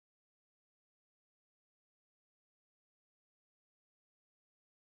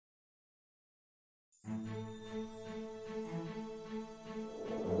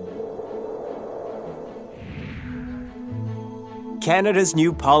Canada's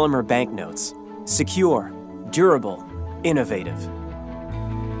new polymer banknotes. Secure, durable, innovative.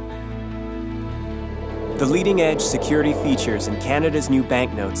 The leading-edge security features in Canada's new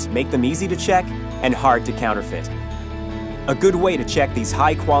banknotes make them easy to check and hard to counterfeit. A good way to check these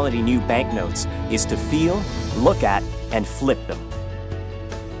high-quality new banknotes is to feel, look at, and flip them.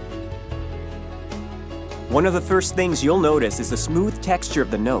 One of the first things you'll notice is the smooth texture of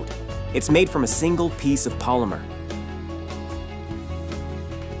the note. It's made from a single piece of polymer.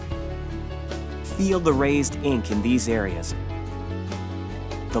 Feel the raised ink in these areas,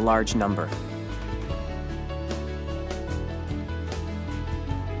 the large number.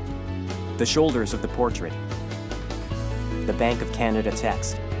 The shoulders of the portrait, the Bank of Canada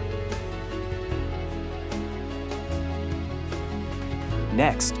text.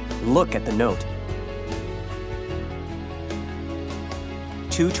 Next, look at the note.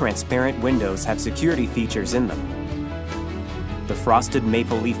 Two transparent windows have security features in them. The frosted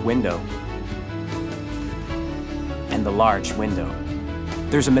maple leaf window and the large window.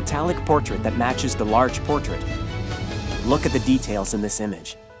 There's a metallic portrait that matches the large portrait. Look at the details in this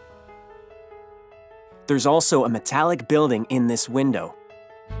image. There's also a metallic building in this window.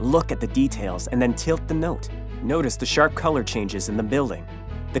 Look at the details and then tilt the note. Notice the sharp color changes in the building.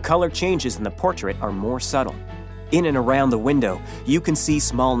 The color changes in the portrait are more subtle. In and around the window, you can see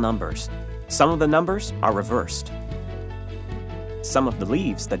small numbers. Some of the numbers are reversed. Some of the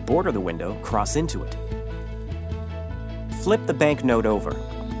leaves that border the window cross into it. Flip the banknote over.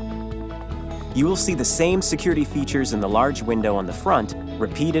 You will see the same security features in the large window on the front,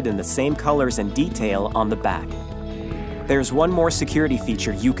 repeated in the same colors and detail on the back. There's one more security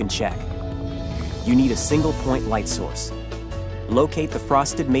feature you can check. You need a single-point light source. Locate the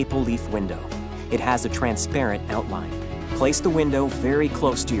frosted maple leaf window. It has a transparent outline. Place the window very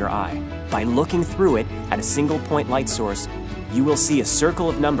close to your eye. By looking through it at a single-point light source, you will see a circle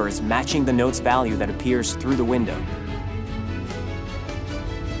of numbers matching the note's value that appears through the window.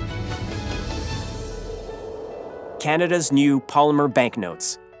 Canada's new polymer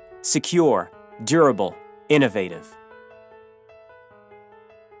banknotes. Secure, durable, innovative.